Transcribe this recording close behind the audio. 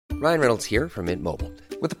Ryan Reynolds here from Mint Mobile.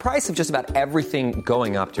 With the price of just about everything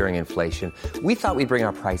going up during inflation, we thought we'd bring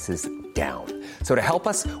our prices down. So to help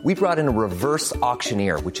us, we brought in a reverse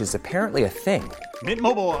auctioneer, which is apparently a thing. Mint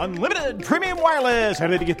Mobile Unlimited Premium Wireless. How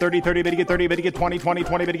to get 30, 30, bit to get 30, bit to get 20, 20,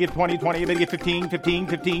 20, bit to get 20, 20, bit to get 15, 15,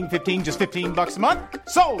 15, 15, just $15 a month?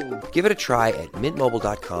 Sold! Give it a try at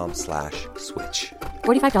mintmobile.com/switch.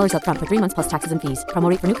 $45 up front for 3 months plus taxes and fees. Promo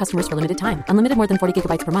rate for new customers for limited time. Unlimited more than 40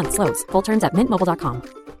 gigabytes per month slows. Full terms at mintmobile.com.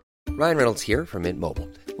 Ryan Reynolds here from Mint Mobile.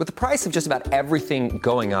 With the price of just about everything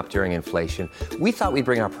going up during inflation, we thought we'd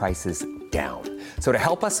bring our prices down. So to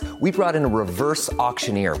help us, we brought in a reverse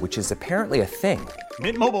auctioneer, which is apparently a thing.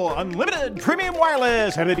 Mint Mobile Unlimited Premium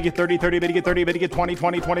Wireless. How to get 30, 30, bit to get 30, bit to get 20,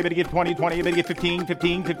 20, 20, bit to get 20, 20, bit to get 15,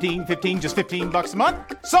 15, 15, 15, just $15 a month?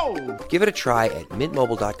 Sold! Give it a try at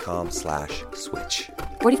mintmobile.com/switch.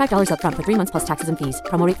 $45 up front for 3 months plus taxes and fees.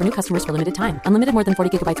 Promo rate for new customers for limited time. Unlimited more than 40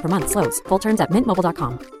 gigabytes per month slows. Full terms at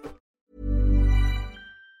mintmobile.com.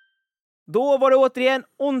 Då var det återigen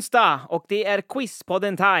onsdag och det är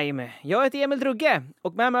quizpodden time. Jag heter Emil Drugge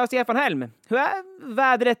och med mig har Stefan Helm. Hur är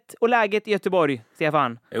vädret och läget i Göteborg,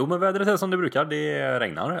 Stefan? Jo, men vädret är som det brukar. Det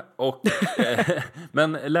regnar. Och,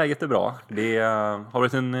 men läget är bra. Det har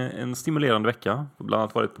varit en stimulerande vecka. Bland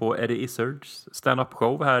annat varit på Eddie Izzards stand-up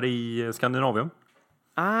show här i Skandinavien.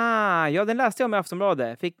 Ja, den läste jag om i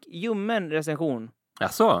Aftonbladet. Fick ljummen recension.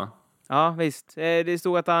 Jaså? Ja, visst. Det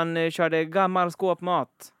stod att han körde gammal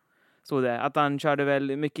skåpmat. Stod det. Att han körde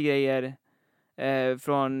väl mycket grejer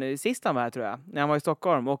från sist han var här, tror jag. När han var i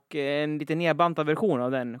Stockholm. Och en lite nedbantad version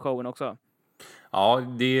av den showen också. Ja,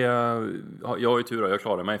 jag har ju tur att jag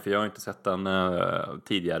klarade mig. För jag har inte sett den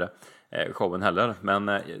tidigare showen heller. Men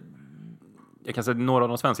jag kan säga att några av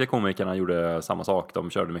de svenska komikerna gjorde samma sak. De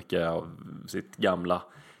körde mycket av sitt gamla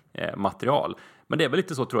material. Men det är väl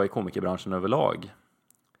lite så, tror jag, i komikerbranschen överlag.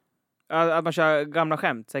 Att man kör gamla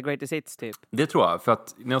skämt, så greatest hits typ. Det tror jag, för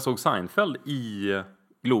att när jag såg Seinfeld i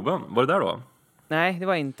Globen, var det där då? Nej, det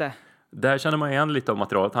var inte. Där kände man igen lite av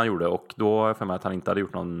materialet han gjorde, och då för mig att han inte hade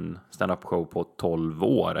gjort någon stand-up show på 12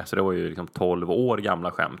 år. Så det var ju liksom 12 år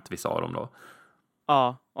gamla skämt, vissa av dem då.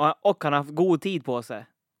 Ja, och han har haft god tid på sig.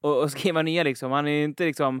 Och skriva nya liksom. Han är ju inte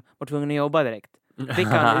liksom varit tvungen att jobba direkt. Jag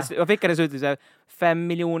fick han dessutom $5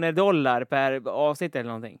 miljoner per avsnitt eller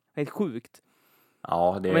någonting. Helt sjukt.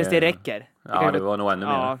 Ja, men det räcker. Ja, det var nog ännu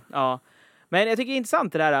mer. Ja. Men jag tycker det är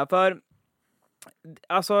intressant det där. För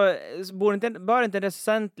alltså, bör inte en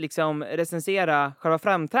recensent liksom recensera själva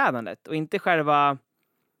framträdandet och inte själva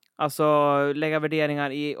alltså lägga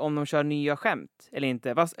värderingar i om de kör nya skämt eller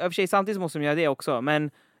inte. Fast i och för sig samtidigt måste de göra det också.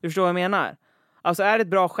 Men du förstår vad jag menar. Alltså är det ett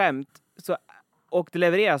bra skämt och det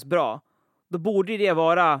levereras bra, då borde det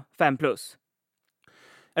vara 5+.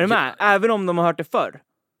 Är du med? Även om de har hört det förr.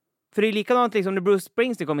 För det är likadant liksom när Bruce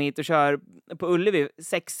Springsteen kommer hit och kör på Ullevi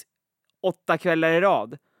 6-8 kvällar i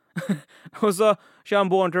rad. Och så kör han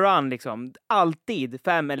Born to Run liksom. Alltid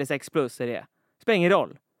 5 eller 6+ är det. Spelar ingen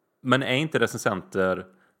roll. Men är inte recensenter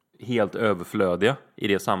helt överflödiga i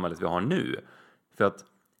det samhället vi har nu? För att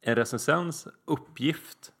en recensens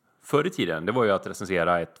uppgift förr i tiden, det var ju att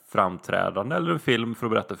recensera ett framträdande eller en film för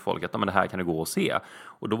att berätta för folk att men det här kan du gå och se.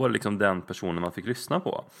 Och då var det liksom den personen man fick lyssna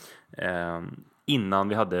på. Innan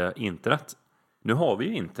vi hade internet. Nu har vi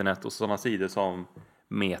ju internet och sådana sidor som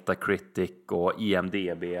Metacritic och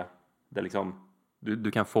IMDb. Där liksom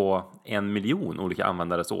du kan få 1 miljon olika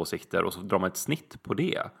användares åsikter och så drar man ett snitt på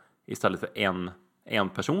det istället för en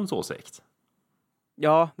persons åsikt.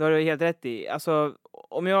 Ja, det har du helt rätt i. Alltså,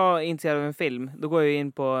 om jag är intresserad av en film, då går jag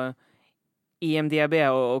in på IMDb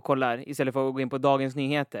och kollar istället för att gå in på Dagens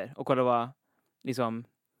Nyheter och kolla vad liksom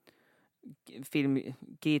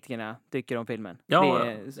filmkritikerna tycker om filmen. Ja,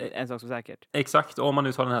 det är en sak som är säkert. Exakt, och om man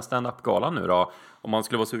nu tar den här stand-up-galan nu då, om man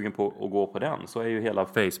skulle vara sugen på att gå på den, så är ju hela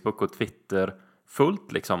Facebook och Twitter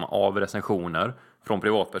fullt liksom av recensioner från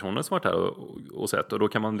privatpersoner som varit här och sett, och då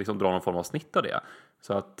kan man liksom dra någon form av snitt av det.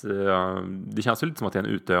 Så att det känns ju lite som att det är en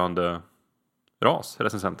utdöende ras,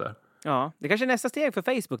 recensenter. Ja, det kanske är nästa steg för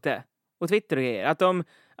Facebook det. Och Twitter och grejer.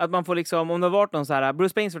 Att man får liksom, om det har varit någon så här, Bruce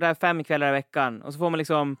Springsteen var där 5 kvällar i veckan, och så får man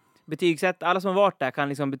liksom betygsätta, alla som har varit där kan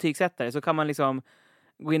liksom betygsätta det, så kan man liksom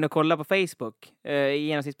gå in och kolla på Facebook i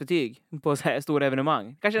genomsnittsbetyg på så här stora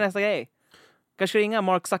evenemang. Kanske nästa grej. Kanske ringa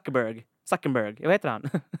Mark Zuckerberg, vad heter han?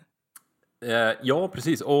 Ja,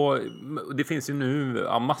 precis. Och det finns ju nu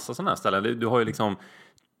massa sådana här ställen. Du har ju liksom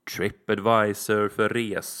TripAdvisor för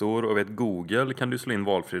resor, och vet Google kan du slå in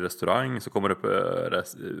valfri restaurang så kommer det upp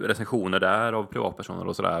recensioner där av privatpersoner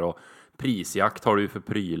och sådär, och prisjakt har du ju för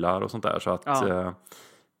prylar och sånt där, så att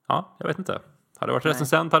ja, jag vet inte. Hade det varit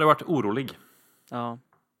recensent hade jag varit orolig. Ja.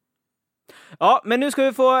 Ja, men nu ska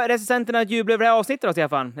vi få recensenterna att jubla över det här avsnittet då,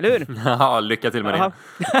 Stefan. Eller hur? Ja, lycka till med det.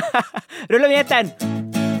 Rulla vinjetten!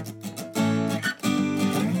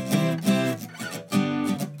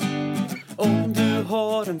 Om du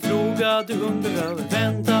har en fråga du undrar över,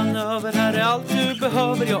 väntan över, här är allt du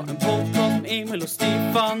behöver. Ja, en podcast med Emil och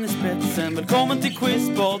Stefan i spetsen. Välkommen till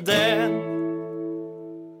Quizpodden.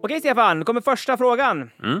 Okej, Stefan, nu kommer första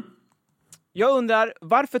frågan. Jag undrar,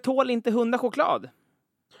 varför tål inte hundar choklad?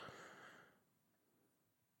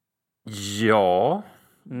 Ja,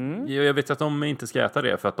 jag vet att de inte ska äta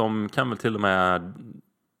det för att de kan väl till och med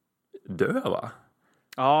dö, va?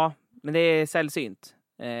 Ja, men det är sällsynt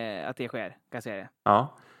att det sker, kan jag säga det.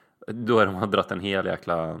 Ja, då är de har dratt en hel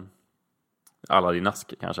jäkla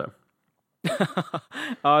Aladdin-ask kanske.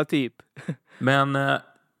 Ja, typ. Men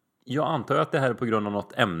jag antar att det här är på grund av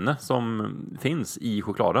något ämne som finns i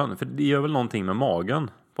chokladen. För det gör väl någonting med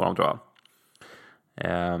magen på dem, tror jag.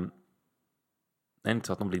 Det är inte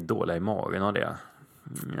så att de blir dåliga i magen av det.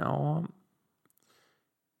 Ja.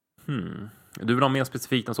 Du vill ha mer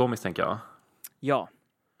specifikt än så, misstänker jag? Ja.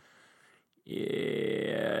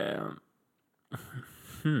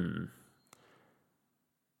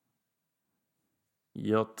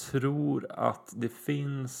 Jag tror att det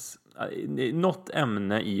finns något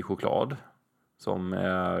ämne i choklad som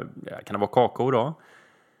kan det vara kakao då?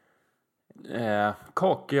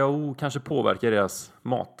 Kakao kanske påverkar deras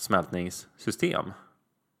matsmältningssystem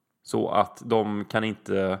så att de kan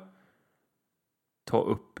inte ta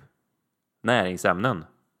upp näringsämnen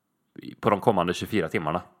på de kommande 24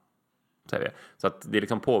 timmarna, säger vi. Så att det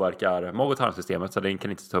liksom påverkar mag- och tarmsystemet så att den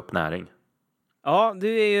kan inte ta upp näring. Ja,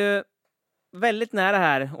 du är ju väldigt nära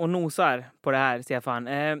här och nosar på det här, Stefan.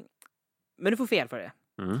 Men du får fel för det.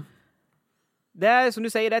 Det är, som du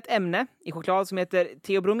säger, ett ämne i choklad som heter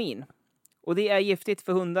teobromin. Och det är giftigt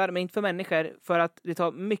för hundar, men inte för människor, för att det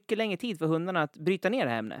tar mycket längre tid för hundarna att bryta ner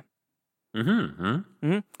det här ämnet.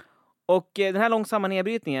 Och den här långsamma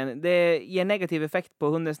nedbrytningen, det ger negativ effekt på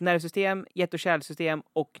hundens nervsystem, hjärt- och kärlsystem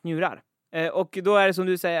och njurar. Och då är det som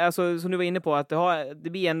du säger, alltså som du var inne på, att det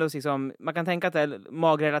blir ändå liksom, man kan tänka att det är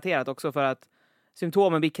magrelaterat också, för att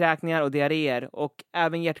symptomen blir kräkningar och diarréer och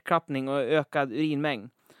även hjärtklappning och ökad urinmängd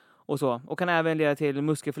och så. Och kan även leda till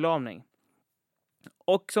muskelförlamning.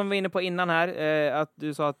 Och som vi var inne på innan här, att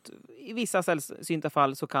du sa att i vissa sällsynta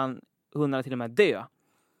fall så kan hundarna till och med dö.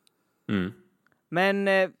 Men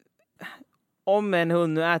om en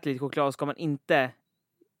hund nu äter lite choklad ska man inte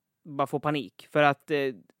bara få panik. För att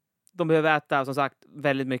de behöver äta, som sagt,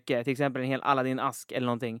 väldigt mycket. Till exempel en hel Aladdin-ask eller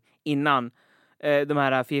någonting innan de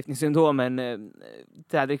här förgiftningssymptomen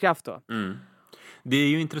träder i kraft då. Det är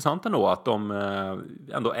ju intressant ändå att de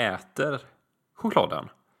ändå äter chokladen.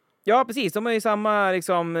 Ja, precis. De har ju samma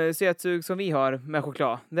liksom, sötsug som vi har med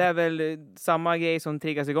choklad. Det är väl samma grej som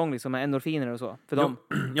triggas igång liksom, med endorfiner och så. För dem.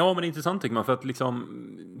 Ja, men det är intressant tycker man. För att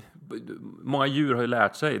liksom, många djur har ju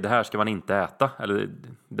lärt sig det här ska man inte äta. Eller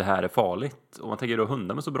det här är farligt. Och man tänker då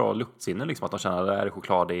hundar med så bra luktsinne liksom, att de känner att det här är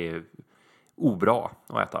choklad, det är obra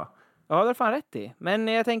att äta. Ja, det har fan rätt i. Men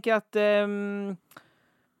jag tänker att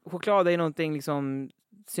choklad är någonting liksom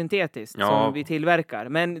syntetiskt som vi tillverkar.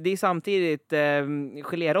 Men det är samtidigt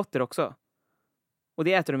geléråttor också. Och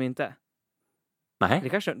det äter de inte. Nej. Det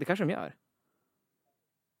kanske de gör.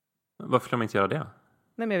 Varför ska de inte göra det?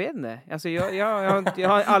 Nej, men jag vet inte. Alltså, jag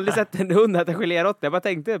har aldrig sett en hund äta geléråttor. Jag bara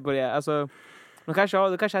tänkte på det. Alltså, de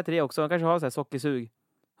kanske äter det också. De kanske har så här sockersug.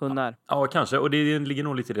 Hundar. Ja, kanske. Och det ligger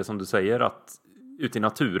nog lite i det som du säger, att ute i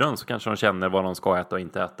naturen så kanske de känner vad de ska äta och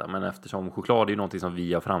inte äta. Men eftersom choklad är ju någonting som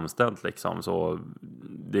vi har framställt liksom, så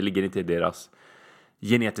det ligger inte i deras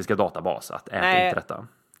genetiska databas att äta inte detta.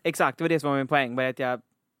 Exakt, det var det som var min poäng. Bara att jag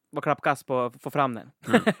var klappkast på att få fram den.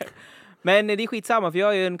 Men det är skitsamma, för jag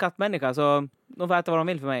är ju en kattmänniska, så de får äta vad de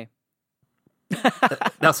vill för mig.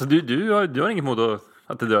 Alltså du har inget emot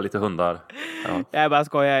att det dör lite hundar? Ja. Jag bara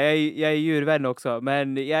skojar, jag är djurvän också.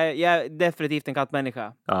 Men jag är definitivt en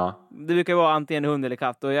kattmänniska. Ja. Det brukar vara antingen hund eller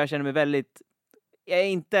katt. Och jag känner mig väldigt... Jag är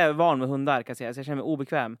inte van med hundar, kan jag säga. Så jag känner mig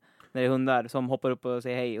obekväm när det är hundar som hoppar upp och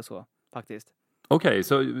säger hej och så, faktiskt. Okej,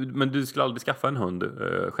 men du skulle aldrig skaffa en hund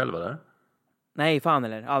själva där? Nej, fan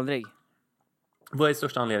eller. Aldrig. Vad är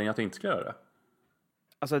största anledningen att du inte ska göra det?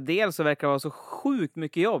 Alltså dels så verkar det vara så sjukt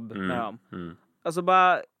mycket jobb med dem. Alltså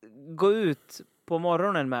bara gå ut på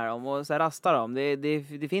morgonen med dem och så här rasta dem.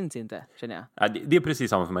 Det finns inte, känner jag. Ja, det är precis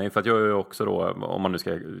samma för mig. För att jag är ju också då, om man nu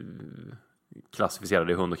ska klassificera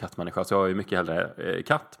det hund- och kattmänniska, så jag är ju mycket hellre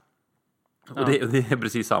katt. Och det är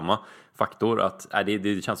precis samma faktor. Att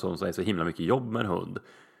det känns som att det är så himla mycket jobb med en hund.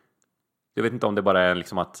 Jag vet inte om det bara är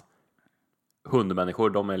liksom att hundmänniskor,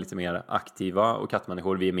 de är lite mer aktiva och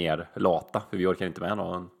kattmänniskor, vi är mer lata. För vi orkar inte med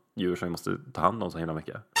någon djur som vi måste ta hand om så himla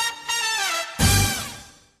mycket.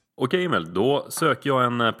 Okej Emil, då söker jag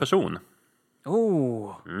en person.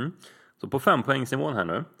 Så på 5-poängsnivån här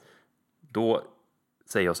nu, då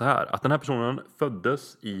säger jag så här, att den här personen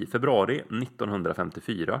föddes i februari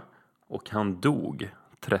 1954 och han dog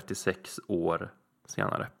 36 år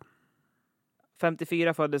senare.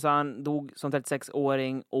 54 föddes han, dog som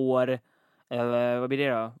 36-åring år, vad blir det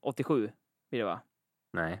då? 87 blir det, va?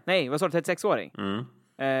 Nej, vad sa du? 36-åring?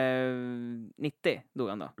 90 dog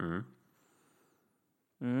han då.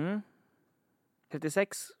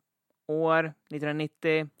 36 år,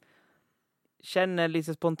 1990. Känner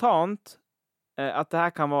lite spontant att det här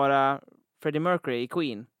kan vara Freddie Mercury i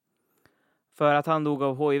Queen. För att han dog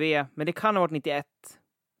av HIV. Men det kan ha varit 91.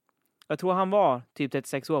 Jag tror han var typ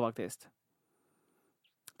 36 år faktiskt.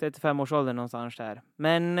 35-årsåldern någonstans där.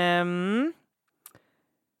 Men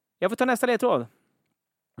jag får ta nästa ledtråd.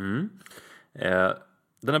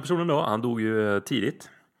 Den här personen då, han dog ju tidigt.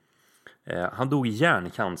 Han dog i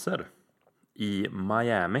hjärncancer i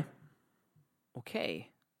Miami.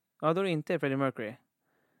 Okej. Ja, då är det inte Freddie Mercury.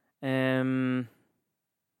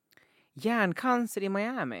 Hjärncancer i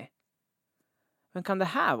Miami. Vem kan det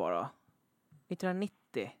här vara då?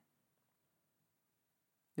 1990.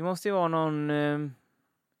 Det måste ju vara någon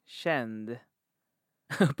känd.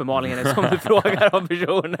 Uppenbarligen är det som du frågar om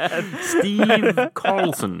personen. Steve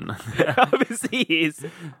Carlson. Ja, precis.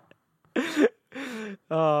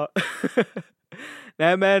 Ja.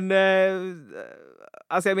 Nej, men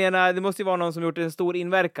alltså jag menar, det måste ju vara någon som gjort en stor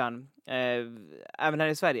inverkan även här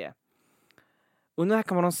i Sverige. Och nu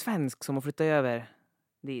kan vara någon svensk som har flyttat över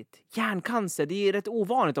dit. Hjärncancer, det är rätt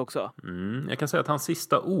ovanligt också. Jag kan säga att hans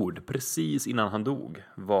sista ord precis innan han dog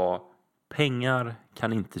var: pengar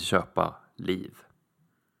kan inte köpa liv.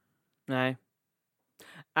 Nej,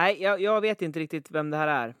 jag vet inte riktigt vem det här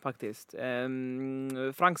är faktiskt.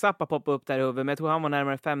 Frank Zappa poppade upp där i huvudet, men jag tror han var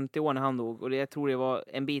närmare 50 år när han dog. Och jag tror det var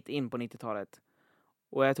en bit in på 90-talet.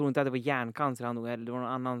 Och jag tror inte att det var hjärncancer han dog, eller det var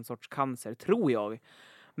någon annan sorts cancer, tror jag.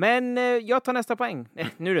 Men jag tar nästa poäng.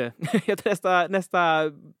 Nu du. Jag tar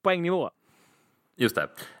nästa poängnivå. Just det.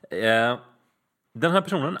 Den här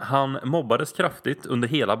personen, han mobbades kraftigt under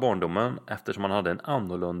hela barndomen eftersom han hade en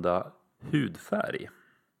annorlunda hudfärg.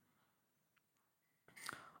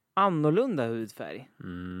 Annorlunda hudfärg?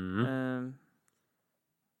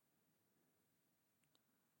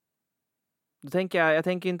 Då tänker jag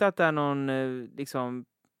tänker inte att det är någon liksom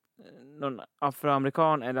någon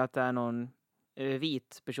afroamerikan eller att det är någon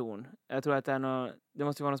vit person. Jag tror att det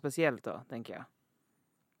måste vara något speciellt då, tänker jag.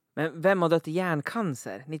 Men vem har dött i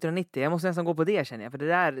hjärncancer 1990? Jag måste nästan gå på det, känner jag. För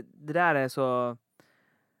det där är så...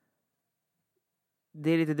 Det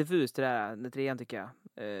är lite diffust det trean, tycker jag.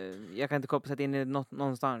 Jag kan inte sätta in det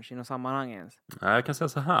någonstans i något sammanhang ens. Jag kan säga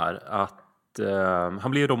så här att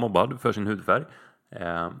han blev då mobbad för sin hudfärg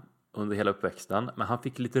under hela uppväxten. Men han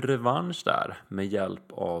fick lite revansch där med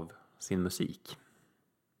hjälp av sin musik.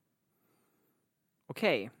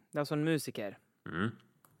 Okej, det är alltså en musiker.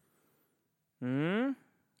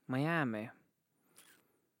 Miami.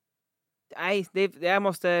 Nej, jag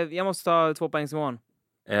måste ta 2 poängsnivån.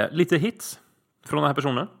 Lite hits från den här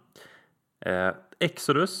personen.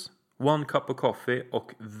 Exodus, One Cup of Coffee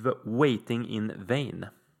och Waiting in Vain.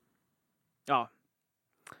 Ja.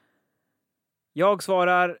 Jag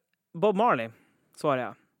svarar Bob Marley, svarar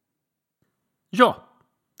jag. Ja,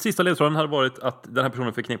 sista ledtråden hade varit att den här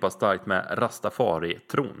personen förknippas starkt med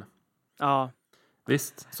Rastafari-tron. Ja.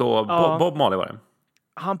 Visst, så ja. Bob Marley var det.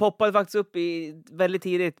 Han poppade faktiskt upp väldigt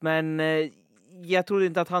tidigt, men jag trodde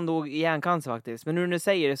inte att han dog i hjärncancer faktiskt. Men nu när du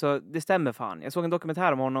säger det så, det stämmer fan. Jag såg en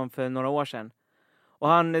dokumentär om honom för några år sedan. Och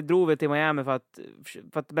han drog till Miami för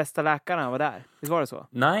att bästa läkarna var där. Visst var det så?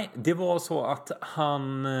 Nej, det var så att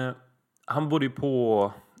han bodde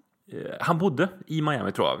på... Han bodde i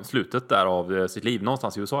Miami, tror jag, slutet där av sitt liv,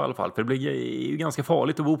 någonstans i USA i alla fall. För det blir ju ganska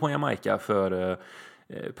farligt att bo på Jamaica för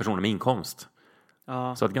personer med inkomst.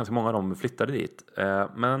 Ja. Så att ganska många av dem flyttade dit.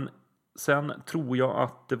 Men sen tror jag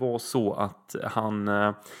att det var så att han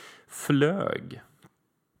flög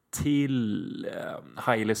till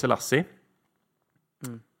Haile Selassie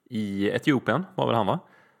i Etiopien, var väl han, va?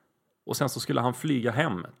 Och sen så skulle han flyga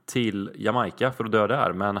hem till Jamaica för att dö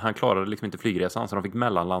där. Men han klarade liksom inte flygresan, så de fick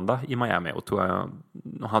mellanlanda i Miami. Och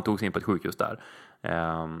han tog sig in på ett sjukhus där.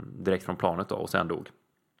 Direkt från planet då, och sen dog.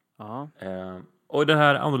 Ja. Och den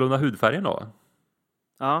här annorlunda hudfärgen då.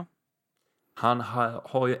 Ja. Han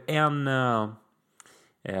har ju en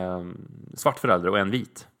svart förälder och en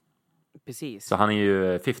vit. Precis. Så han är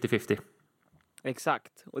ju 50-50.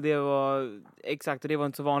 Exakt. Och det var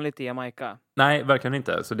inte så vanligt i Jamaica. Nej, verkligen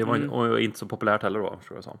inte. Så det var inte så populärt heller då,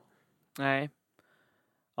 tror jag så. Nej.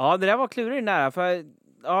 Ja, det där var klurigt nära. För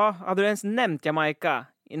ja, hade du ens nämnt Jamaica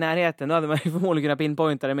i närheten, då hade man ju förmodligen kunnat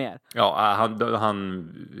pinpointa det mer. Ja, han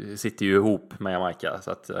sitter ju ihop med Jamaica.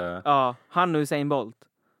 Så att, Ja, han och Usain Bolt.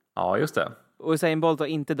 Ja, just det. Och Usain Bolt har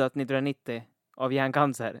inte dött 1990 av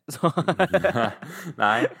hjärncancer. Så.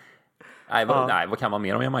 Nej, vad kan man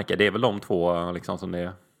mer om Jamaica? Det är väl de två liksom, som det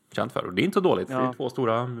är känt för. Och det är inte så dåligt, för det är två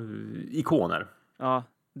stora ikoner. Ja,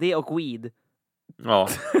 det och weed. Ja,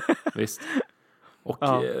 visst. Och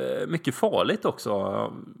mycket farligt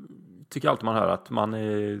också. Tycker alltid man hör att man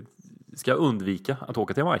ska undvika att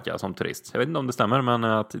åka till Jamaica som turist. Jag vet inte om det stämmer, men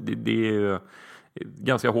att det är ju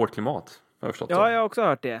ganska hårt klimat. Jag jag har också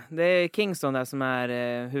hört det. Det är Kingston där som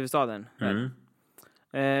är huvudstaden.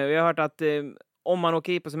 Jag har hört att om man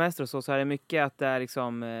åker hit på semester och så är det mycket att det är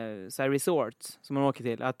liksom så här resorts som man åker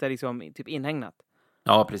till. Att det är liksom typ inhägnat.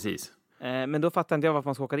 Ja, precis. Men då fattar inte jag varför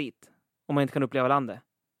man ska åka dit. Om man inte kan uppleva landet.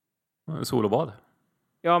 Sol och bad.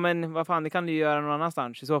 Ja, men vad fan, det kan du ju göra någon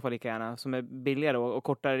annanstans i så fall lika gärna. Som är billigare och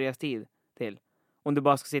kortare restid till. Om du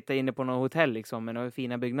bara ska sitta inne på något hotell liksom med några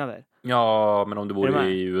fina byggnader. Ja, men om du bor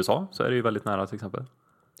i USA så är det ju väldigt nära till exempel.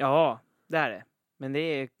 Ja, det är det. Men det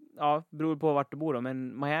är, beror på vart du bor då.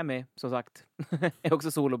 Men Miami, som sagt, är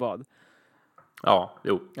också sol och bad. Ja,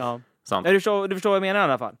 jo. Ja. Sant. Du förstår vad jag menar i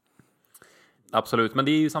alla fall. Absolut, men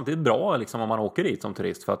det är ju samtidigt bra liksom, om man åker dit som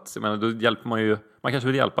turist. För att då hjälper man kanske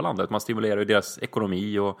vill hjälpa landet. Man stimulerar ju deras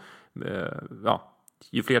ekonomi och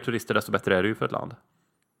ju fler turister desto bättre är det ju för ett land.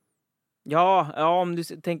 Ja, om du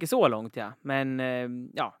tänker så långt, ja. Men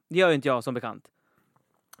det gör ju inte jag som bekant.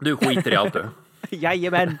 Du skiter i allt du.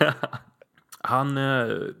 Jajamän.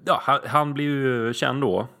 Han blir ju känd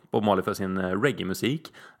då på Mali för sin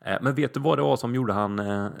reggae-musik. Men vet du vad det var som gjorde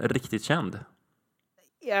han riktigt känd?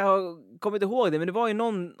 Jag har kommit ihåg det, men det var ju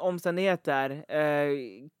någon omständighet där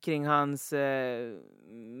kring hans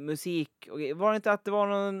musik. Var det inte att det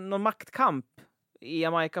var någon maktkamp i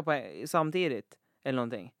Jamaica samtidigt? Eller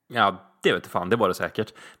någonting? Ja, det vet jag fan, det var det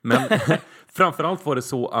säkert. Men framförallt var det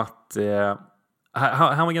så att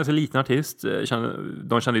han var en ganska liten artist.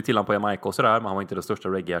 De kände ju till honom på Jamaica och sådär, men han var inte den största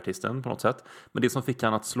reggae-artisten på något sätt. Men det som fick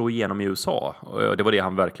han att slå igenom i USA, det var det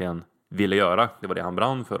han verkligen ville göra. Det var det han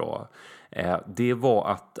brann för då. Det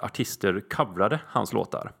var att artister coverade hans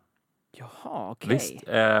låtar. Jaha, okej. Visst,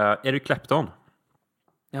 Eric Clapton.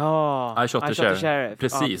 Ja, I shot the sheriff.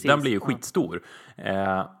 Precis, den blev ju skitstor.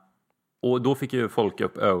 Och då fick ju folk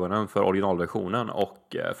upp ögonen för originalversionen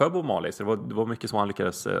och för Bob Marley. Så det var mycket så han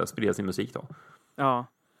lyckades sprida sin musik då. Ja,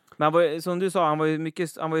 men han var, som du sa, han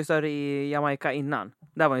var ju större i Jamaica innan.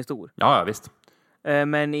 Där var han ju stor. Ja, visst.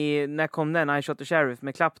 Men när kom den I shot the sheriff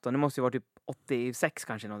med Clapton? Det måste ju vara typ 86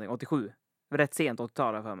 kanske någonting, 87. Rätt sent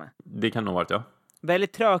 80-tal för mig. Det kan nog varit, ja.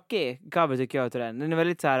 Väldigt tråkig cover tycker jag till den. Den är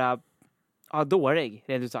väldigt så här dålig,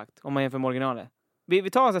 rent ut sagt, om man jämför med originalet. Vi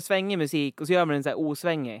tar en så här svängig musik och så gör man en så här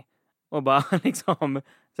osvängig. Och bara liksom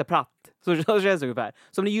så här platt. Så känns det ungefär.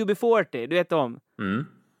 Som när UB40, du vet dem. Mm.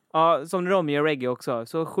 Ja, som när de gör reggae också.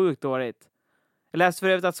 Så sjukt dåligt. Jag läste för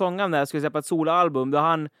övrigt att sångaren där skulle släppa ett soloalbum då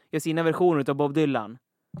han gör sina versioner av Bob Dylan.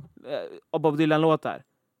 Och Bob Dylan-låtar.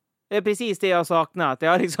 Det är precis det jag har saknat.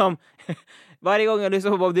 Jag har liksom varje gång jag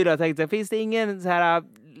lyssnar på Bob Dylan tänkte jag, finns det ingen så här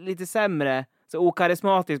lite sämre, så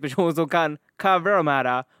okarismatisk person som kan covera de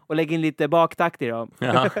här och lägga in lite baktakt i dem?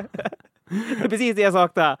 Ja. Det är precis det jag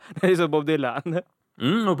saknar när det är så Bob Dylan.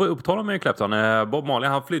 Och på upptala med Clapton, Bob Marley,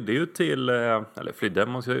 han flydde ju till, eller flydde,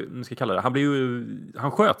 man ska kalla det.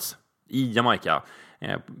 Han sköts i Jamaica.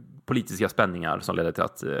 Politiska spänningar som ledde till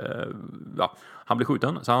att han blev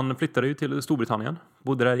skjuten. Så han flyttade ju till Storbritannien.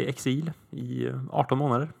 Bodde där i exil i 18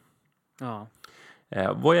 månader. Ja.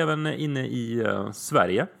 Var även inne i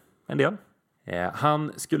Sverige en del.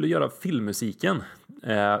 Han skulle göra filmmusiken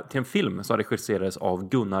till en film som regisserades av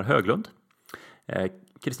Gunnar Höglund.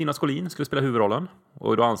 Kristina Skolin skulle spela huvudrollen.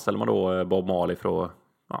 Och då anställde man då Bob Marley för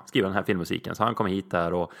att skriva den här filmmusiken. Så han kom hit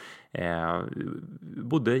där och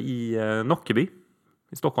bodde i Nockeby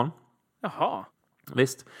i Stockholm. Jaha.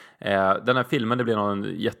 Visst. Den här filmen, det blev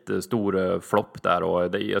en jättestor flopp där. Och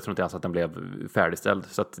jag tror inte ens att den blev färdigställd.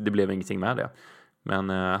 Så att det blev ingenting med det. Men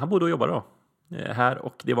han bodde och jobbade då. Här,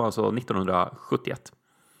 och det var alltså 1971.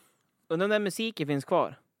 Undrar om den musiken finns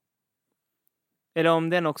kvar? Eller om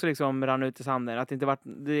den också liksom rann ut i sanden? Att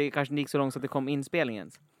det kanske gick så långt så att det kom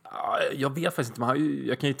inspelningen? Jag vet faktiskt inte, men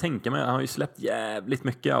jag kan ju tänka mig, han har ju släppt jävligt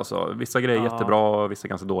mycket alltså. Vissa grejer är jättebra, vissa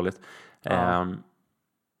ganska dåligt.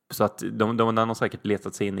 Så att de har säkert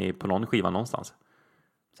letat sig in på någon skiva någonstans.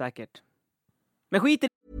 Säkert. Men skit i...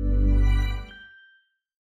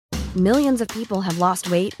 Millions of people have lost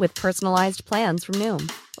weight with personalized plans from Noom.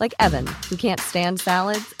 Like Evan, who can't stand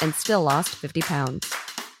salads and still lost 50 pounds.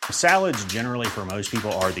 Salads generally for most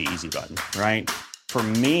people are the easy button, right? For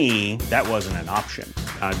me, that wasn't an option.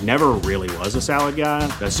 I never really was a salad guy.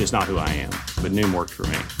 That's just not who I am. But Noom worked for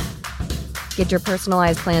me. Get your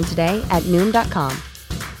personalized plan today at Noom.com.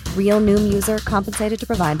 Real Noom user compensated to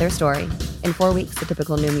provide their story. In 4 weeks, the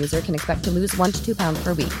typical Noom user can expect to lose 1 to 2 pounds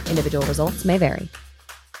per week. Individual results may vary.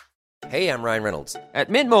 Hey, I'm Ryan Reynolds. At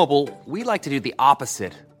Mint Mobile, we like to do the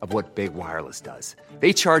opposite of what Big Wireless does.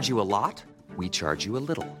 They charge you a lot. We charge you a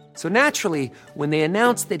little. So naturally, when they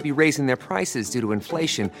announced they'd be raising their prices due to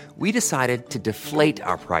inflation, we decided to deflate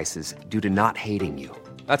our prices due to not hating you.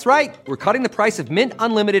 That's right. We're cutting the price of Mint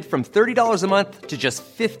Unlimited from $30 a month to just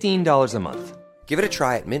 $15 a month. Give it a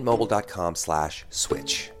try at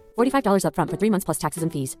mintmobile.com/switch. $45 up front for 3 months plus taxes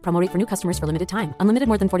and fees. Promo rate for new customers for limited time. Unlimited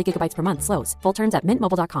more than 40 gigabytes per month slows. Full terms at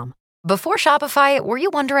mintmobile.com. Before Shopify, were you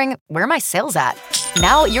wondering, where are my sales at?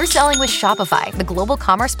 Now you're selling with Shopify, the global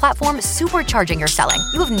commerce platform supercharging your selling.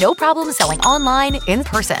 You have no problem selling online, in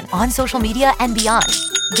person, on social media, and beyond.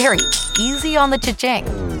 Gary, easy on the cha-ching.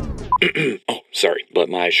 Oh, sorry, but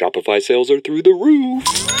my Shopify sales are through the roof.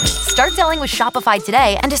 Start selling with Shopify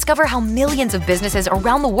today and discover how millions of businesses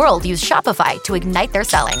around the world use Shopify to ignite their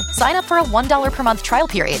selling. Sign up for a $1 per month trial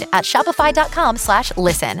period at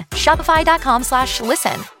shopify.com/listen.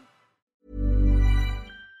 Shopify.com/listen.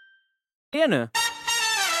 Det nu.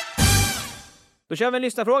 Då kör vi en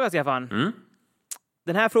lyssnarfråga, Stefan.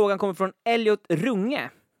 Den här frågan kommer från Elliot Runge.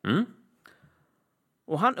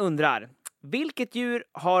 Och han undrar, vilket djur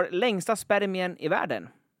har längsta spermien i världen?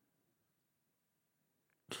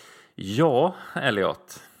 Ja,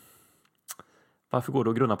 Elliot. Varför går du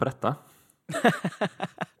och grunna på detta?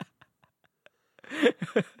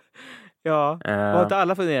 Ja, var inte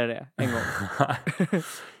alla funderar det en gång?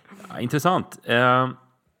 Ja, intressant.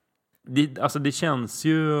 Det känns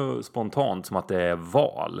ju spontant som att det är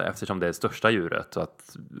val, eftersom det är det största djuret. Så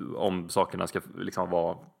att om sakerna ska liksom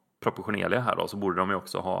vara proportionerliga här då, så borde de ju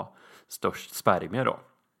också ha störst spermier då.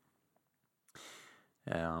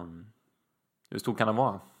 Hur stor kan den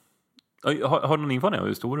vara? Har du någon info nu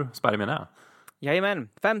hur stor spermien är? Jajamän,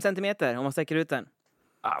 5 centimeter om man sträcker ut den.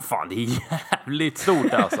 Fan, det är jävligt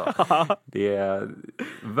stort alltså. Det är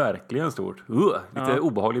verkligen stort. Lite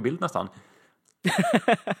obehaglig bild nästan.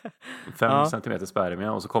 5 centimeter spermie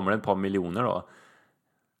och så kommer det ett par miljoner då.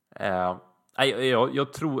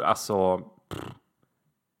 Jag tror alltså...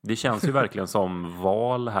 Det känns ju verkligen som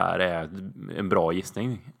val här är en bra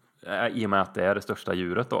gissning. I och med att det är det största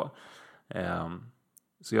djuret då.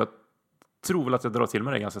 Så jag tror väl att jag drar till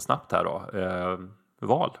med det ganska snabbt här då.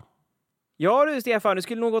 Val. Ja du Stefan, du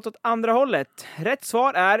skulle nog gått åt andra hållet. Rätt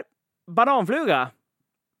svar är bananfluga.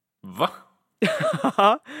 Va?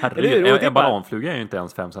 Herregud, en bananfluga är ju inte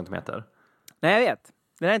ens 5 centimeter. Nej, jag vet.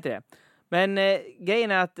 Den är inte det. Men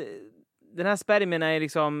grejen är att den här spermien är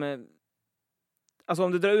liksom... Alltså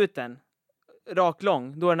om du drar ut den rakt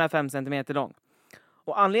lång, då är den här 5 centimeter lång.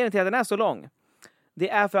 Och anledningen till att den är så lång, det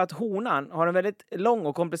är för att honan har en väldigt lång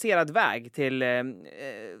och komplicerad väg till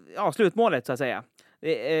slutmålet så att säga.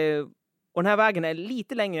 Och den här vägen är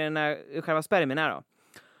lite längre än själva spermien är då.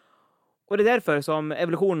 Och det är därför som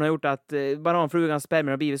evolutionen har gjort att bananflugans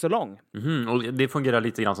spermier har blivit så lång. Och det fungerar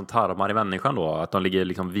lite grann som tarmar i människan då, att de ligger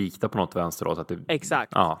liksom vikta på något vänster då, så att det,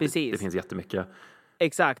 exakt, precis. Det finns jättemycket.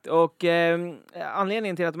 Exakt, och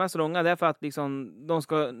anledningen till att de är så långa är för att liksom, de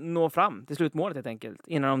ska nå fram till slutmålet helt enkelt,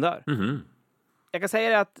 innan de dör. Jag kan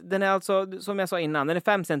säga att den är alltså, som jag sa innan, den är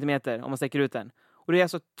 5 centimeter om man sträcker ut den. Och det är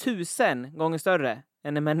alltså 1000 gånger större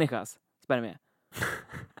än en människas spermie.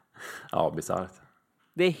 Ja, bisarrt.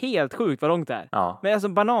 Det är helt sjukt vad långt det är. Ja. Men alltså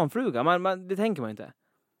bananfluga, det tänker man inte.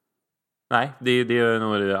 Nej, det är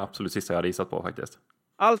nog det absolut sista jag hade gissat på faktiskt.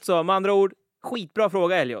 Alltså, med andra ord, skitbra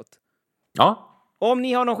fråga Elliot. Ja. Om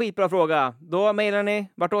ni har någon skitbra fråga, då mejlar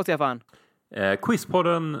ni. Vart då, Stefan?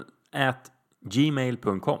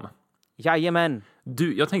 Quizpodden@gmail.com. Jajamän.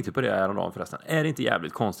 Du, jag tänkte på det här om dagen förresten. Är det inte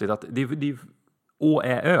jävligt konstigt att det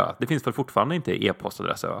ÅÄÖ, det finns väl fortfarande inte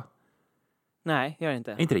e-postadresser va? Nej, gör det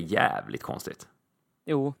inte. Är inte det jävligt konstigt?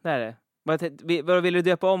 Jo, det är det. Vad vill du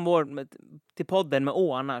döpa om till podden med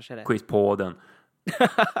å annars? Är det? Quizpodden.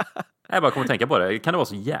 Jag bara kommer att tänka på det. Kan det vara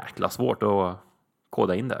så jäkla svårt att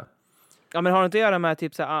koda in det? Ja, men har det inte att göra med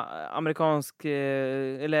typ så amerikansk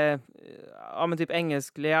eller men typ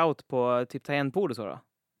engelsk layout på typ tangentbord och så då?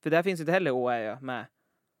 För där finns ju inte heller ÅÄ med.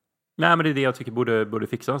 Nej, men det är det jag tycker borde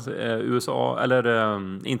fixas. USA eller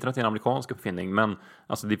internet är en amerikansk uppfinning, men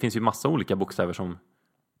alltså det finns ju massa olika bokstäver som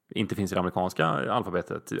inte finns i det amerikanska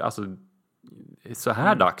alfabetet. Alltså så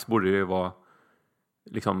här dags borde det ju vara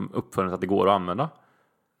liksom uppfunnet att det går att använda.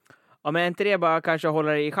 Ja, men inte det bara kanske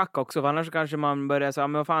hålla det i schack också, för annars kanske man börjar säga,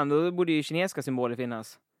 men vad fan, då borde ju kinesiska symboler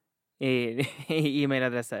finnas. i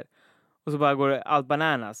e-mailadresser. Och så bara går allt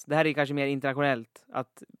bananas. Det här är kanske mer internationellt.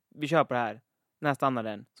 Att vi kör på det här. Den här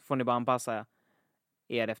standarden. Så får ni bara anpassa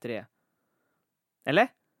er efter det. Eller?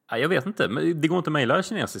 Ja, jag vet inte. Men det går inte att mejla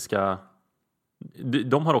kinesiska.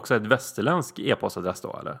 De har också ett västerländsk e-postadress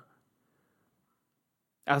då, eller?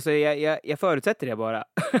 Alltså, jag förutsätter det bara.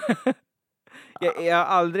 jag har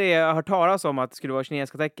aldrig hört talas om att det skulle vara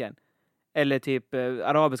kinesiska tecken. Eller typ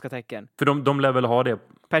arabiska tecken. För de lär väl ha det.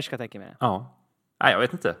 Persiska tecken med det. Ja. Nej, jag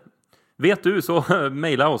vet inte. Vet du så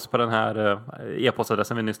mejla oss på den här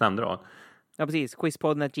e-postadressen vi nyss nämnde då. Ja, precis.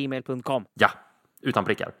 quizpodden@gmail.com. Ja, utan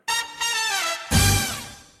prickar.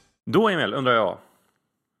 Då, Emil, undrar jag.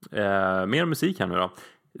 Mer musik här nu då.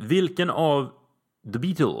 Vilken av The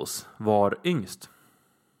Beatles var yngst?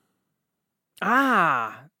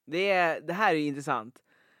 Det här är ju intressant.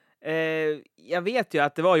 Jag vet ju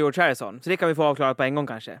att det var George Harrison. Så det kan vi få avklarat på en gång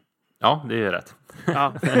kanske. Ja, det är rätt.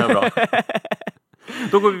 Ja. Det är bra.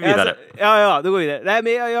 Då går vi vidare. Alltså, då går vi vidare. Nej,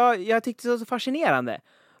 men jag tyckte det var så fascinerande.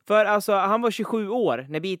 För alltså, han var 27 år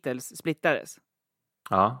när Beatles splittades.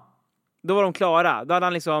 Ja. Då var de klara. Då hade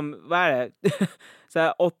han liksom, vad är det? Så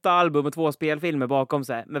här, 8 album och 2 spelfilmer bakom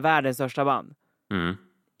sig. Med världens största band.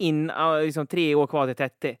 Liksom 3 år kvar till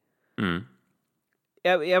 30.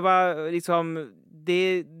 Jag var liksom,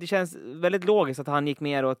 det känns väldigt logiskt att han gick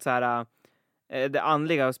mer åt så här, det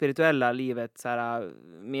andliga och spirituella livet. Så här,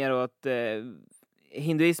 mer åt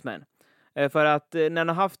hinduismen. För att när han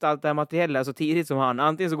har haft allt det här materiella så tidigt som han,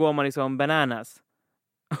 antingen så går man liksom bananas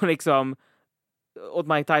och liksom åt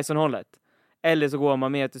Mike Tyson-hållet. Eller så går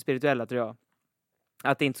man mer till spirituella, tror jag.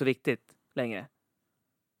 Att det är inte så viktigt längre.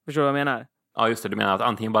 Förstår du vad jag menar? Ja, just det. Du menar att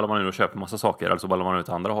antingen ballar man ut och köper massa saker eller så ballar man ut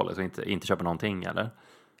andra hållet och inte köper någonting, eller?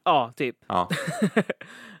 Ja, typ. Ja.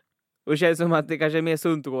 Och det känns som att det kanske är mer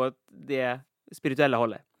sunt att gå åt det spirituella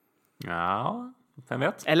hållet. Ja, vem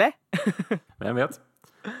vet? Eller? Vem vet?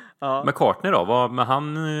 Ja. McCartney då? Men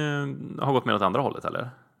han har gått med åt andra hållet, eller?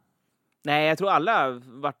 Nej, jag tror alla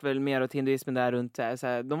vart väl mer åt hinduismen där runt. Så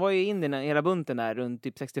här, de var ju in i hela bunten där runt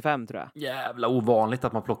typ 65, tror jag. Jävla ovanligt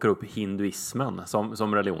att man plockar upp hinduismen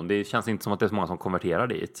som religion. Det känns inte som att det är så många som konverterar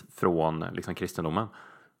dit från liksom kristendomen.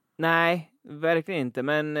 Nej, verkligen inte.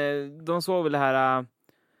 Men de såg väl det här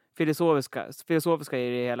filosofiska i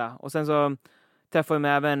det hela. Och sen så träffade vi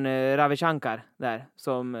även Ravi Shankar där,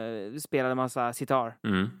 som spelade massa sitar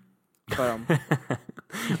för dem.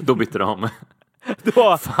 Då bytte de.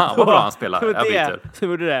 Fan, vad bra han spelar. Jag byter. Så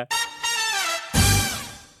gjorde det.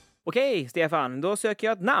 Okej, Stefan. Då söker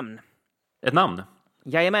jag ett namn. Ett namn?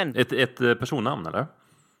 Jajamän. Ett personnamn, eller?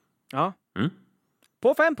 Ja.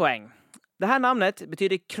 På 5 poäng. Det här namnet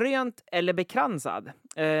betyder krönt eller bekransad.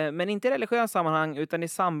 Men inte i religiös sammanhang utan i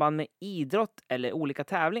samband med idrott eller olika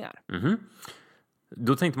tävlingar.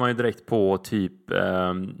 Då tänkte man ju direkt på typ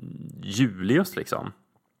Julius liksom.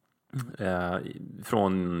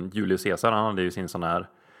 Från Julius Caesar. Han hade ju sin sån här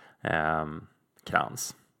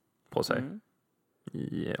krans på sig.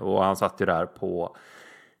 Och han satt ju där på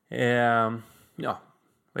vad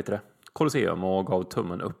heter det? Colosseum och gav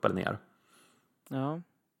tummen upp eller ner. Ja.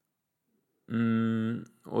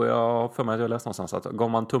 Och jag för mig att jag läste någonstans att gav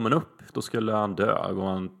man tummen upp då skulle han dö. Gav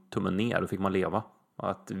man tummen ner då fick man leva. Och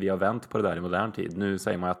att vi har vänt på det där i modern tid. Nu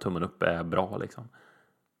säger man att tummen upp är bra liksom.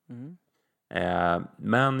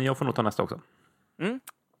 Men jag får nog ta nästa också.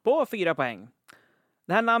 På 4 poäng.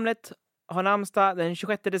 Det här namnet har namnsdag den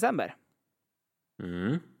 26 december.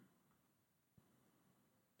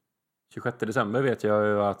 26 december vet jag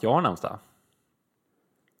ju att jag har namnsdag.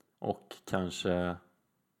 Och kanske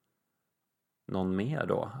någon mer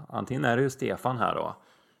då. Antingen är det ju Stefan här då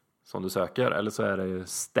som du söker. Eller så är det ju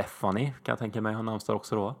Stephanie kan jag tänka mig har namnsdag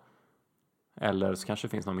också då. Eller så kanske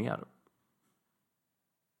det finns någon mer.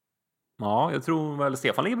 Ja, jag tror väl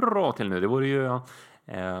Stefan ligger bra till nu. Det vore ju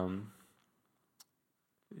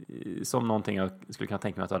som någonting jag skulle kunna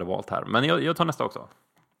tänka mig att jag hade valt här. Men jag tar nästa också.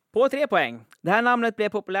 På 3 poäng. Det här namnet blev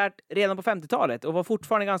populärt redan på 50-talet och var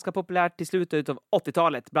fortfarande ganska populärt till slutet av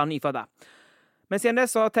 80-talet bland nyfödda. Men sedan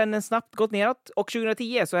dess har trenden snabbt gått neråt och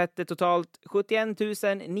 2010 så hette totalt 71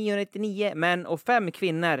 999 män och 5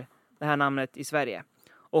 kvinnor det här namnet i Sverige.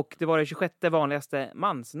 Och det var det 26:e vanligaste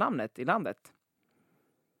mansnamnet i landet.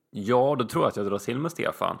 Ja, då tror jag att jag drar till med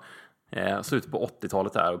Stefan. Slutet på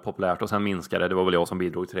 80-talet där populärt och sen minskade. Det var väl jag som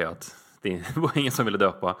bidrog till det. Att det var ingen som ville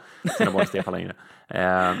döpa sina barn Stefan längre.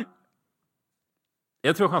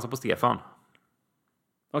 Jag tror jag chansar på Stefan.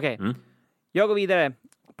 Okej. Jag går vidare.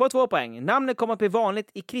 På 2 poäng. Namnet kommer att bli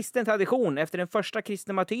vanligt i kristen tradition efter den första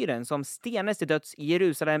kristna martyren som stenades till döds i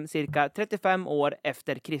Jerusalem cirka 35 år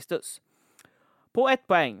efter Kristus. På 1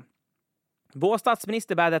 poäng. Vår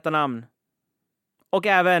statsminister bär detta namn. Och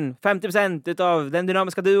även 50% utav den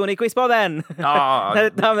dynamiska duon i Quizpodden. Ja,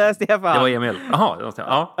 När det är Stefan. det var Emil. Jaha, det var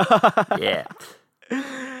Stefan. Ja. Yeah.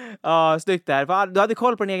 Ja, snyggt där. Du hade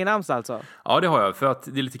koll på din egen namnsdag alltså? Ja, det har jag. För att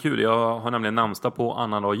det är lite kul. Jag har nämligen namnsdag på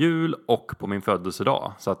annandag jul och på min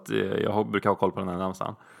födelsedag. Så att jag brukar ha koll på den här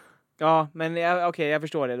namnsdagen. Ja, men okej, jag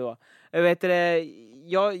förstår det då.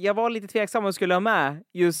 Jag var lite tveksam om jag skulle ha med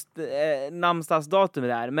just namnsdagsdatumet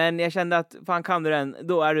där. Men jag kände att fan, kan du den,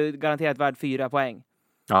 då är du garanterat värd 4 poäng.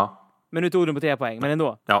 Ja. Men nu tog du på 3 poäng, men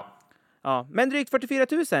ändå. Ja. Ja. Men drygt 44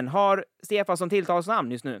 000 har Stefan som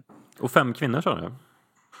tilltalsnamn just nu. Och 5 kvinnor, sa du?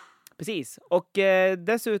 Precis. Och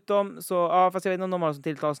dessutom så, ja, fast jag vet inte om de har som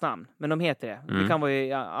tilltalsnamn. Men de heter det. Det kan vara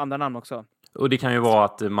ju andra namn också. Och det kan ju vara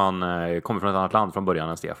att man kommer från ett annat land från början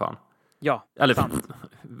än Stefan. Ja, eller sant.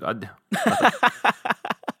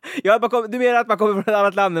 Du menar att man kommer från ett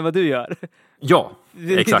annat land än vad du gör? Ja,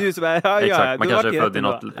 exakt. Du som är, exakt. Man kanske är född i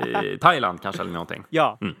något Thailand kanske eller någonting.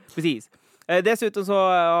 Ja, precis. Dessutom så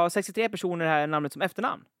har 63 personer här namnet som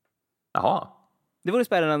efternamn. Jaha. Det vore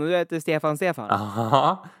spännande om du heter Stefan.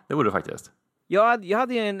 Ja, det vore det faktiskt. Jag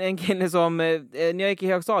hade ju en kille som, när jag gick i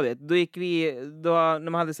högstadiet, då när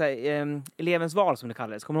man hade så här, elevens val som det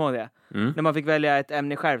kallades, kommer du ihåg det? När man fick välja ett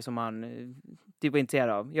ämne själv som man typ var intresserad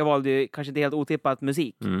av. Jag valde ju kanske inte helt otippat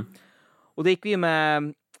musik. Och då gick vi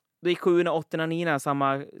med, då gick 7, 8, 9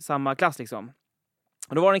 samma klass liksom.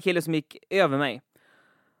 Och då var det en kille som gick över mig.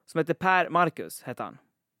 Som hette Per Marcus, hette han.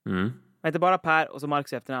 Han hette bara Per och så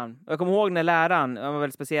Marcus efternamn. Och jag kommer ihåg när läraren, han var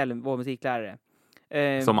väldigt speciell, vår musiklärare.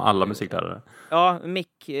 Som alla musiklärare. Ja,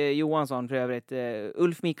 Mick Johansson för övrigt.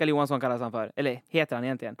 Ulf Mikael Johansson kallas han för. Eller heter han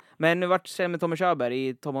egentligen. Men vart känd med Tommy Körberg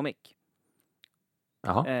i Tom och Mick.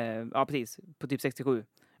 Jaha. Ja, precis. På typ 67.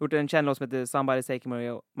 Gjort en känd låt som heter Somebody Take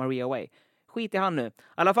Maria Away. Skit i han nu. I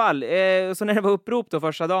alla fall, så när det var upprop då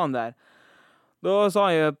första dagen där. Då sa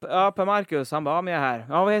han ju, ja, Per Marcus. Han bara, ja, men jag är här.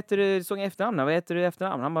 Ja, vad heter du? Såg efternamn? Vad heter du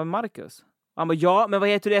efternamn? Han bara, Marcus. Han bara, ja, men vad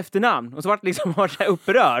heter du efternamn? Och så vart liksom var så här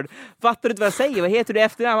upprörd. Fattar du inte vad jag säger? Vad heter du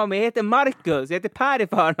efternamn? Han bara, jag heter Marcus. Jag heter Per i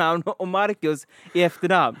förnamn och Marcus i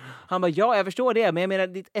efternamn. Han bara, ja, jag förstår det. Men jag menar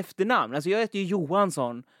ditt efternamn. Alltså jag heter ju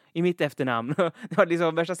Johansson i mitt efternamn. Det var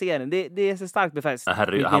liksom värsta scenen. Det är så starkt befäst.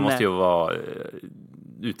 Herregud, han måste ju vara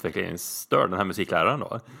utvecklingsstörd, den här musikläraren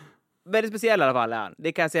då. Väldigt speciell i alla fall är han.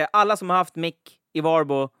 Det kan jag säga. Alla som har haft Mick i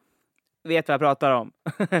Varbo vet vad jag pratar om.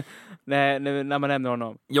 när man nämner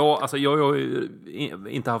honom. Ja, alltså jag har ju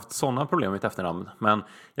inte haft sådana problem med ett efternamn. Men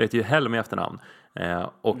jag heter ju Helm i efternamn.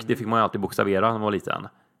 Och det fick man ju alltid bokstavera när man var liten.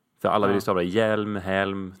 För alla ville stava Hjelm,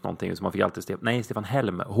 Helm, någonting. Så man fick alltid Stefan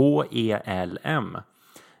Helm. H-E-L-M.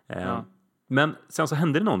 Men sen så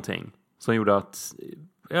hände det någonting som gjorde att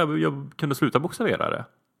jag kunde sluta bokstavera det.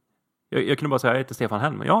 Jag kunde bara säga, jag heter Stefan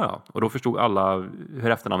Helm. Ja. Och då förstod alla hur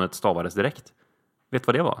efternamnet stavades direkt. Vet du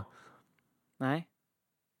vad det var? Nej.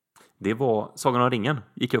 Det var Sagan om ringen.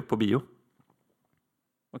 Gick upp på bio.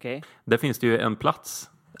 Okej. Där finns det ju en plats.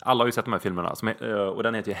 Alla har ju sett de här filmerna. Och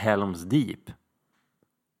den heter ju Helms Deep.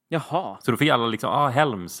 Jaha. Så då fick alla liksom,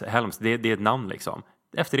 Helms. Det är ett namn liksom.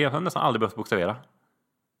 Efter det har jag nästan aldrig behövt bokstavera.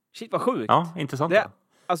 Shit, vad sjukt. Ja, intressant.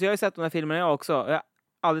 Alltså jag har ju sett de här filmerna jag också. Jag har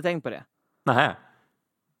aldrig tänkt på det. Nähä.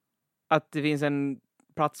 Att det finns en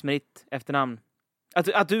plats med ditt efternamn.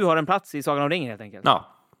 Att du har en plats i Sagan om ringen helt enkelt. Ja.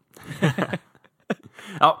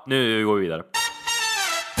 Ja, nu går vi vidare.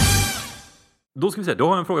 Då ska vi se, då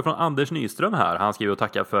har jag en fråga från Anders Nyström här. Han skriver och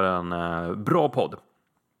tackar för en bra podd.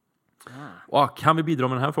 Och kan vi bidra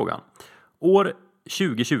med den här frågan? År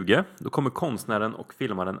 2020, då kommer konstnären och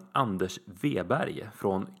filmaren Anders Weberg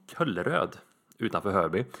från Kölleröd utanför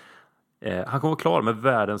Hörby. Han kommer vara klar med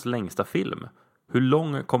världens längsta film. Hur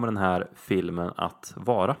lång kommer den här filmen att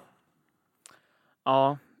vara?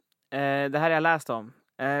 Ja, det här har jag läst om.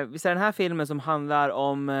 Visst är den här filmen som handlar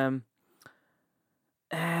om...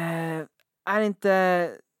 är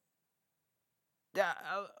inte...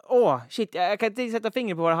 Shit, jag kan inte sätta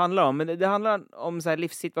fingret på vad det handlar om. Men det handlar om så här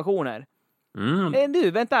livssituationer.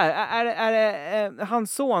 Du, vänta. Är det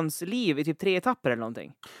hans sons liv i typ 3 etapper eller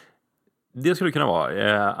någonting? Det skulle kunna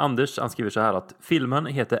vara. Anders han skriver så här att filmen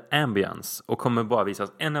heter Ambience och kommer bara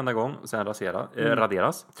visas en enda gång och sen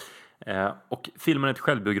raderas. Och filmen är ett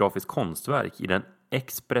självbiografiskt konstverk i den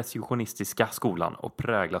expressionistiska skolan och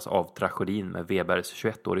präglas av tragedin med Webers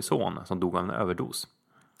 21-årig son som dog av en överdos.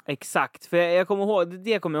 Exakt, för jag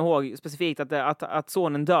kommer ihåg specifikt att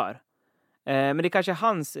sonen dör. Men det är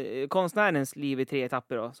kanske konstnärens liv i 3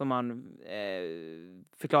 etapper då, som man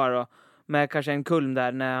förklarar då. Med kanske en kulm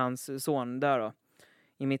där när hans son dör då.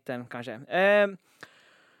 I mitten kanske.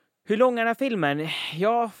 Hur lång är den här filmen?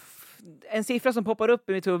 Ja, en siffra som poppar upp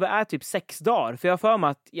i mitt huvud är typ 6 dagar. För jag har för mig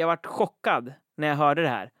att jag varit chockad när jag hörde det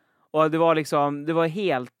här. Och det var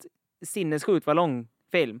helt sinnessjukt vad lång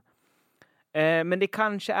film. Men det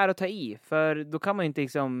kanske är att ta i. För då kan man ju inte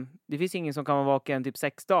liksom... Det finns ingen som kan vara vaken typ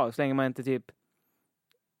 6 dagar. Så länge man inte typ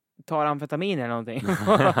tar amfetamin eller någonting.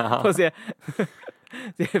 Och se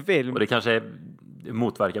film. Och det kanske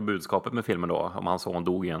motverkar budskapet med filmen då. Om hans son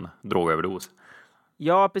dog i en drogöverdos.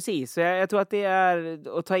 Ja, precis. Så jag tror att det är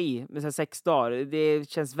att ta i med 6 dagar. Det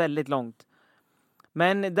känns väldigt långt.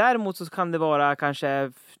 Men däremot så kan det vara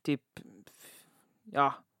kanske typ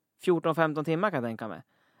 14-15 timmar kan jag tänka mig.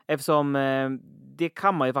 Eftersom det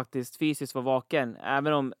kan man ju faktiskt fysiskt vara vaken.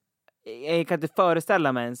 Även om jag kan inte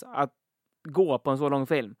föreställa mig ens att gå på en så lång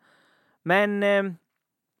film. Men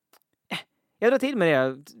jag drar till med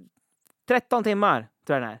det. 13 timmar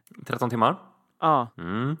tror jag den är. 13 timmar? Ja.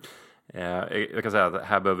 Jag kan säga att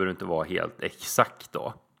här behöver du inte vara helt exakt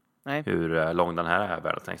då. Nej. Hur lång den här är,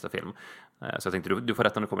 världens längsta film. Så jag tänkte du får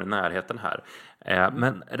rätt om du kommer i närheten här.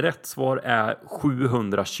 Men rätt svar är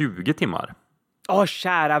 720 timmar.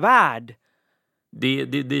 Kära värld!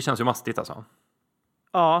 Det känns ju mastigt alltså.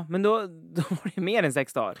 Ja, men då var det mer än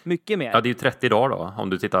 6 dagar. Mycket mer. Ja, det är ju 30 dagar då. Om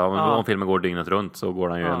du tittar, om filmen går dygnet runt så går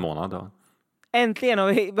den ju en månad då. Äntligen har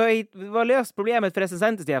vi löst problemet för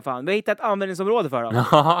recensenter, Stefan. Vi har hittat ett användningsområde för dem.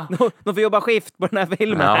 De får jobba skift på den här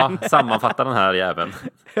filmen. Ja, sammanfatta den här jäveln.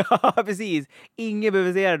 Ja, precis. Ingen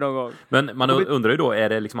behöver se det någon gång. Men man undrar ju då, är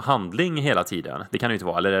det liksom handling hela tiden? Det kan det ju inte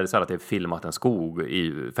vara. Eller är det så här att det är filmat en skog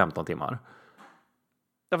i 15 timmar?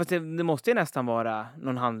 Ja, fast det måste ju nästan vara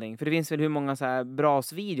någon handling. För det finns väl hur många så här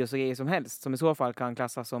brasvideos och grejer som helst. Som i så fall kan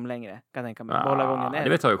klassas som längre. Kan jag tänka mig. Hålla gången det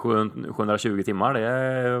vet jag ju. 720 timmar. Det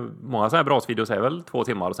är, många så här brasvideos är väl 2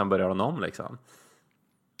 timmar och sen börjar de om liksom.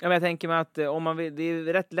 Ja, men jag tänker mig att om man vill, det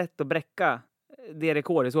är rätt lätt att bräcka det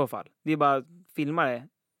rekord i så fall. Det är bara att filma det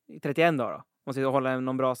i 31 dagar då. Måste hålla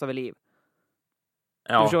någon brasa vid liv.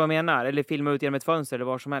 Ja. Du förstår vad jag menar? Eller filma ut genom ett fönster eller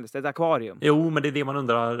var som helst. Ett akvarium. Jo, men det är det man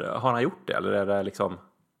undrar. Har han gjort det? Eller är det liksom...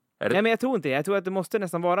 Nej, men jag tror inte det. Jag tror att det måste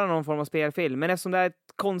nästan vara någon form av spelfilm. Men eftersom det är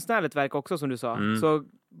ett konstnärligt verk också, som du sa, så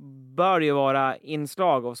bör det ju vara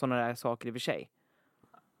inslag av sådana där saker i och för sig.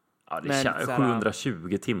 Ja, det känns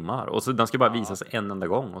 720 timmar. Och så den ska bara visas en enda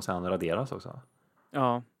gång och sen raderas också.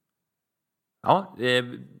 Ja. Ja,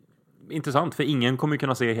 intressant. För ingen kommer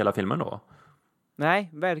kunna se hela filmen då. Nej,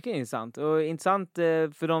 verkligen intressant. Och intressant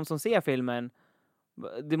för de som ser filmen.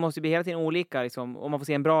 Det måste ju bli hela tiden olika liksom, om man får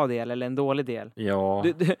se en bra del eller en dålig del. Ja.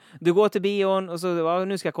 Du går till bion och så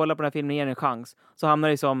nu ska jag kolla på den här filmen och ge den en chans. Så hamnar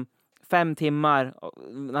det som 5 timmar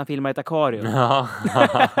när han filmar ett akvarium. Ja.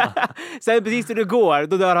 Sen precis när du går,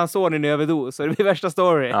 då dör hans son i en överdos. Och det blir värsta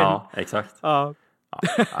storyn. Ja, exakt. Ja.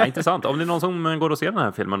 Ja, intressant. Om det är någon som går och ser den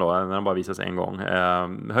här filmen då, när den bara visas en gång,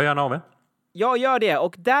 hör gärna av er. Ja, gör det.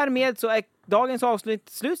 Och därmed så är dagens avslut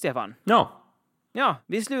slut, Stefan. Ja,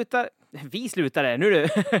 vi slutade. Nu du.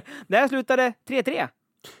 Där slutade 3-3.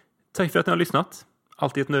 Tack för att ni har lyssnat.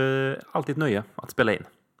 Alltid ett nöje att spela in.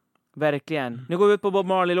 Verkligen. Nu går vi ut på Bob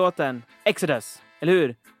Marley-låten Exodus, eller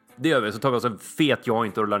hur? Det gör vi, så tar vi oss en fet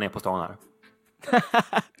joint och rullar ner på stan här.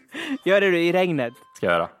 Gör det du i regnet. Ska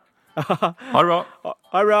jag göra. Ha det bra.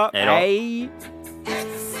 Ha det bra. Hej.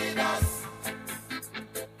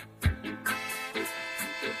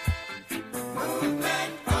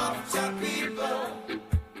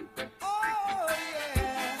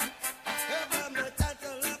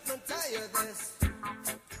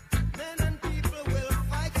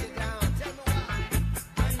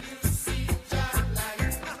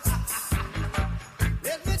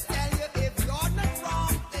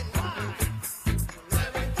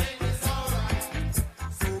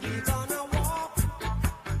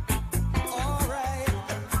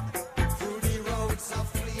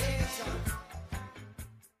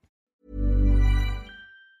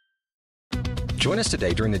 Join us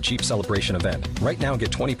today during the Jeep Celebration event. Right now, get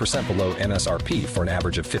 20% below MSRP for an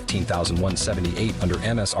average of $15,178 under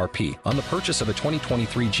MSRP on the purchase of a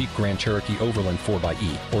 2023 Jeep Grand Cherokee Overland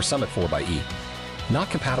 4xE or Summit 4xE. Not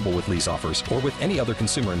compatible with lease offers or with any other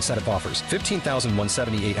consumer incentive offers.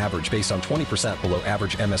 $15,178 average based on 20% below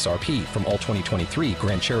average MSRP from all 2023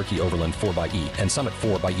 Grand Cherokee Overland 4xE and Summit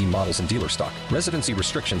 4xE models in dealer stock. Residency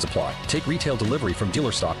restrictions apply. Take retail delivery from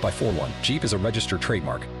dealer stock by 4/1. Jeep is a registered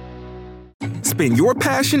trademark. Spin your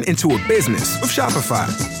passion into a business with Shopify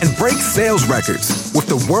and break sales records with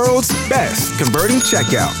the world's best converting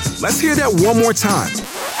checkout. Let's hear that one more time.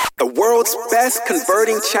 The world's best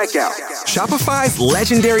converting checkout. Shopify's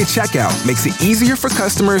legendary checkout makes it easier for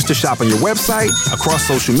customers to shop on your website, across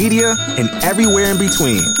social media, and everywhere in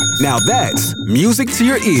between. Now that's music to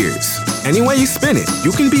your ears. Any way you spin it,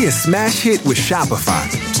 you can be a smash hit with Shopify.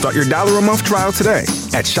 Start your $1 a month trial today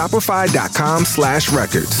at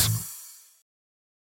shopify.com/records.